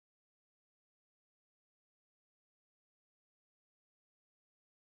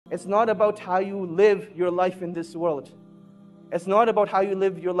It's not about how you live your life in this world. It's not about how you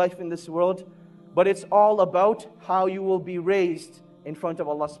live your life in this world, but it's all about how you will be raised in front of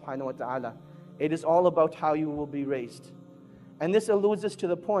Allah subhanahu wa ta'ala. It is all about how you will be raised. And this alludes us to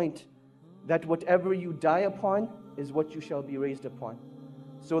the point that whatever you die upon is what you shall be raised upon.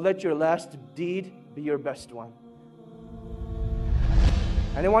 So let your last deed be your best one.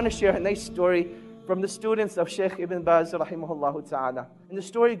 And I want to share a nice story from the students of Shaykh Ibn Baz rahimahullah ta'ala. And the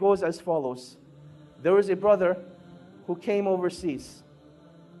story goes as follows. There was a brother who came overseas.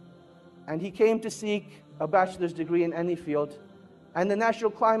 And he came to seek a bachelor's degree in any field. And the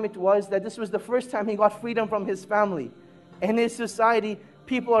natural climate was that this was the first time he got freedom from his family. In his society,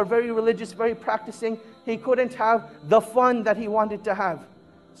 people are very religious, very practicing. He couldn't have the fun that he wanted to have.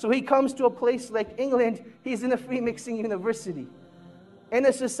 So he comes to a place like England. He's in a free mixing university. In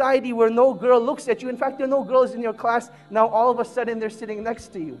a society where no girl looks at you. In fact, there are no girls in your class. Now all of a sudden they're sitting next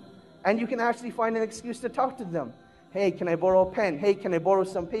to you. And you can actually find an excuse to talk to them. Hey, can I borrow a pen? Hey, can I borrow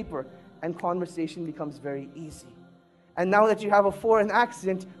some paper? And conversation becomes very easy. And now that you have a foreign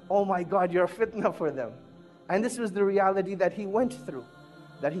accent, oh my God, you're a fitna for them. And this was the reality that he went through.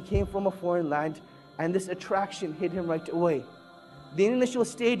 That he came from a foreign land, and this attraction hit him right away. The initial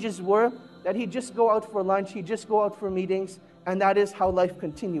stages were that he'd just go out for lunch, he'd just go out for meetings, and that is how life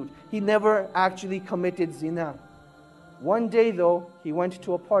continued. He never actually committed zina. One day though, he went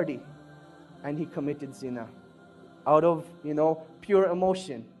to a party, and he committed zina. Out of, pure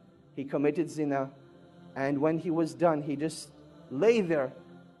emotion, he committed zina. And when he was done, he just lay there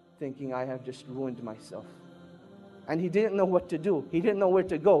thinking, I have just ruined myself. And he didn't know what to do. He didn't know where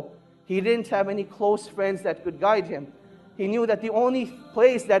to go. He didn't have any close friends that could guide him. He knew that the only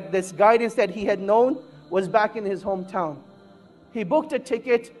place that this guidance that he had known was back in his hometown. He booked a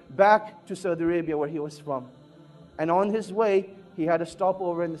ticket back to Saudi Arabia where he was from. And on his way, he had a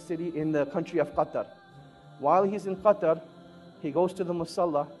stopover in the country of Qatar. While he's in Qatar, he goes to the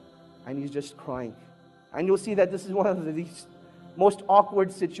musalla and he's just crying. And you'll see that this is one of the most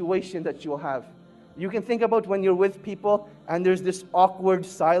awkward situations that you'll have. You can think about when you're with people and there's this awkward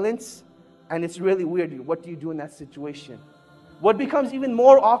silence and it's really weird. What do you do in that situation? What becomes even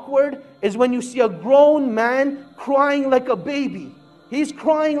more awkward is when you see a grown man crying like a baby. He's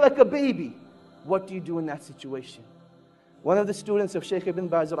crying like a baby. What do you do in that situation? One of the students of Shaykh Ibn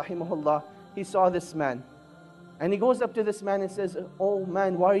Baz rahimahullah, he saw this man. And he goes up to this man and says, oh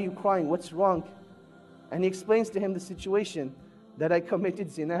man, why are you crying? What's wrong? And he explains to him the situation, that I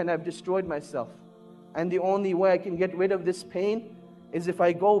committed zina and I've destroyed myself. And the only way I can get rid of this pain is if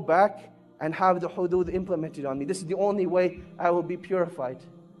I go back and have the hudud implemented on me. This is the only way I will be purified.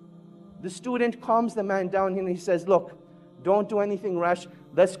 The student calms the man down and he says, look, don't do anything rash.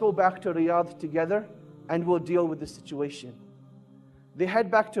 Let's go back to Riyadh together and we'll deal with the situation. They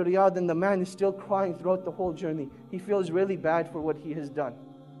head back to Riyadh and the man is still crying throughout the whole journey. He feels really bad for what he has done.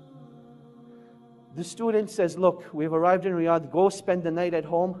 The student says, look, we've arrived in Riyadh. Go spend the night at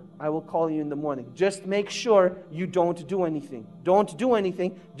home. I will call you in the morning. Just make sure you don't do anything. Don't do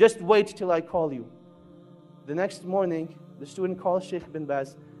anything. Just wait till I call you. The next morning, the student calls Shaykh bin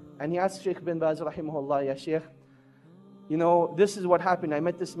Baz and he asks Shaykh bin Baz, rahimahullah, ya Shaykh, this is what happened. I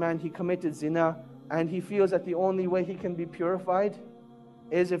met this man, he committed zina, and he feels that the only way he can be purified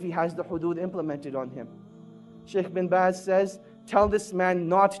is if he has the hudud implemented on him. Shaykh bin Baz says, tell this man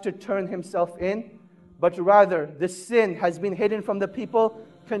not to turn himself in, but rather the sin has been hidden from the people,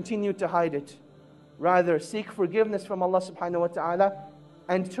 continue to hide it. Rather, seek forgiveness from Allah subhanahu wa ta'ala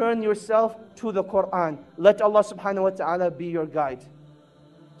and turn yourself to the Quran. Let Allah subhanahu wa ta'ala be your guide.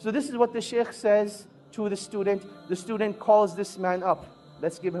 So this is what the Shaykh says to the student. The student calls this man up.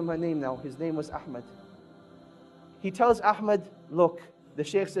 Let's give him a name now. His name was Ahmed. He tells Ahmed, look, the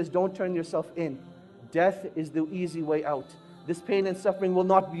Shaykh says, don't turn yourself in. Death is the easy way out. This pain and suffering will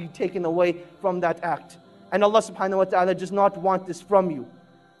not be taken away from that act. And Allah subhanahu wa ta'ala does not want this from you.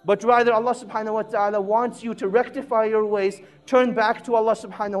 But rather Allah subhanahu wa ta'ala wants you to rectify your ways, turn back to Allah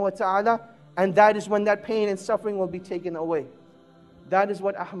subhanahu wa ta'ala, and that is when that pain and suffering will be taken away. That is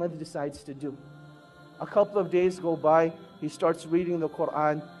what Ahmed decides to do. A couple of days go by, he starts reading the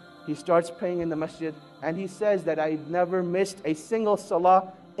Quran, he starts praying in the masjid, and he says that I never missed a single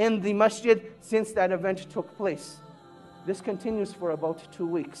salah in the masjid since that event took place. This continues for about 2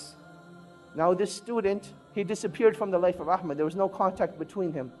 weeks. Now this student, he disappeared from the life of Ahmed. There was no contact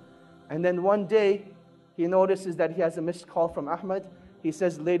between him. And then one day, he notices that he has a missed call from Ahmed. He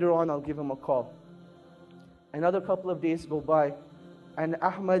says, later on, I'll give him a call. Another couple of days go by, and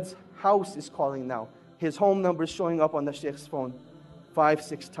Ahmed's house is calling now. His home number is showing up on the Shaykh's phone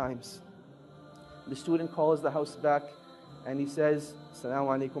 5-6 times. The student calls the house back, And he says,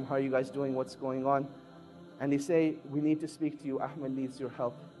 Assalamu alaikum, how are you guys doing? What's going on? And they say, we need to speak to you. Ahmed needs your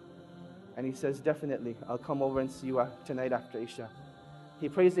help. And he says, definitely, I'll come over and see you tonight after Isha. He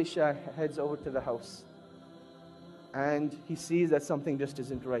prays Isha, heads over to the house. And he sees that something just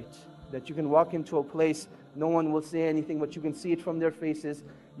isn't right. That you can walk into a place, no one will say anything, but you can see it from their faces.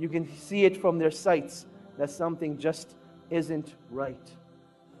 You can see it from their sights, that something just isn't right.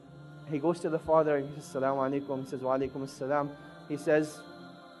 He goes to the father and he says, Assalamu alaikum. He says, Wa alaikum assalam. He says,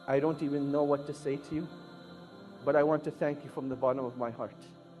 I don't even know what to say to you, but I want to thank you from the bottom of my heart.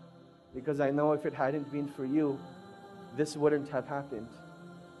 Because I know if it hadn't been for you, this wouldn't have happened.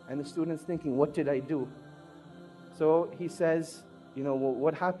 And the student's thinking, what did I do? So he says, well,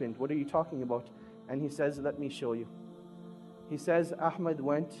 what happened? What are you talking about? And he says, let me show you. He says, Ahmed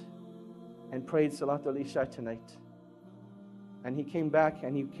went and prayed Salatul Isha tonight. And he came back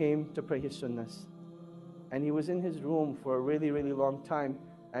and he came to pray his sunnahs. And he was in his room for a really, really long time.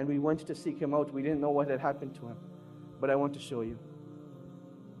 And we went to seek him out. We didn't know what had happened to him. But I want to show you.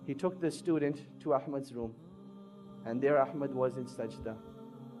 He took the student to Ahmed's room. And there Ahmed was in sajda.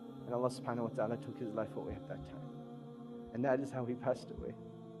 And Allah subhanahu wa ta'ala took his life away at that time. And that is how he passed away.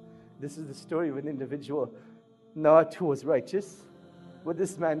 This is the story of an individual, not who was righteous, but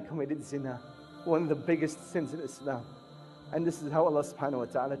this man committed Zina, one of the biggest sins in Islam. And this is how Allah subhanahu wa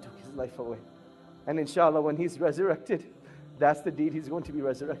ta'ala took his life away. And inshallah, when he's resurrected, that's the deed he's going to be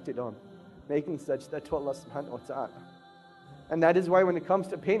resurrected on, making sajda to Allah subhanahu wa ta'ala. And that is why when it comes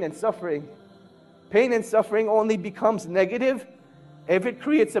to pain and suffering only becomes negative if it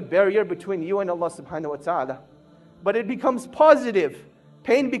creates a barrier between you and Allah subhanahu wa ta'ala. But it becomes positive.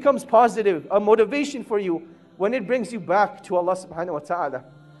 Pain becomes positive, a motivation for you when it brings you back to Allah subhanahu wa ta'ala.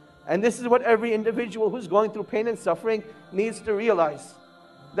 And this is what every individual who's going through pain and suffering needs to realize.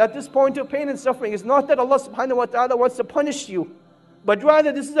 That this point of pain and suffering is not that Allah subhanahu wa ta'ala wants to punish you, but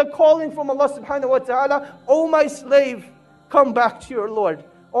rather this is a calling from Allah subhanahu wa ta'ala. Oh my slave, come back to your Lord.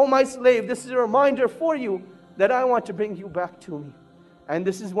 Oh my slave, this is a reminder for you that I want to bring you back to me. And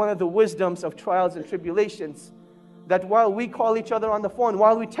this is one of the wisdoms of trials and tribulations. That while we call each other on the phone,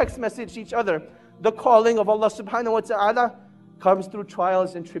 while we text message each other, the calling of Allah subhanahu wa ta'ala comes through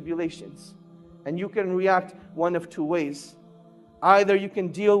trials and tribulations. And you can react one of two ways. Either you can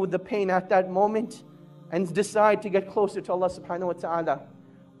deal with the pain at that moment and decide to get closer to Allah subhanahu wa ta'ala.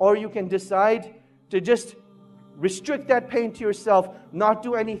 Or you can decide to just restrict that pain to yourself, not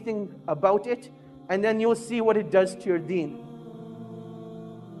do anything about it, and then you'll see what it does to your deen.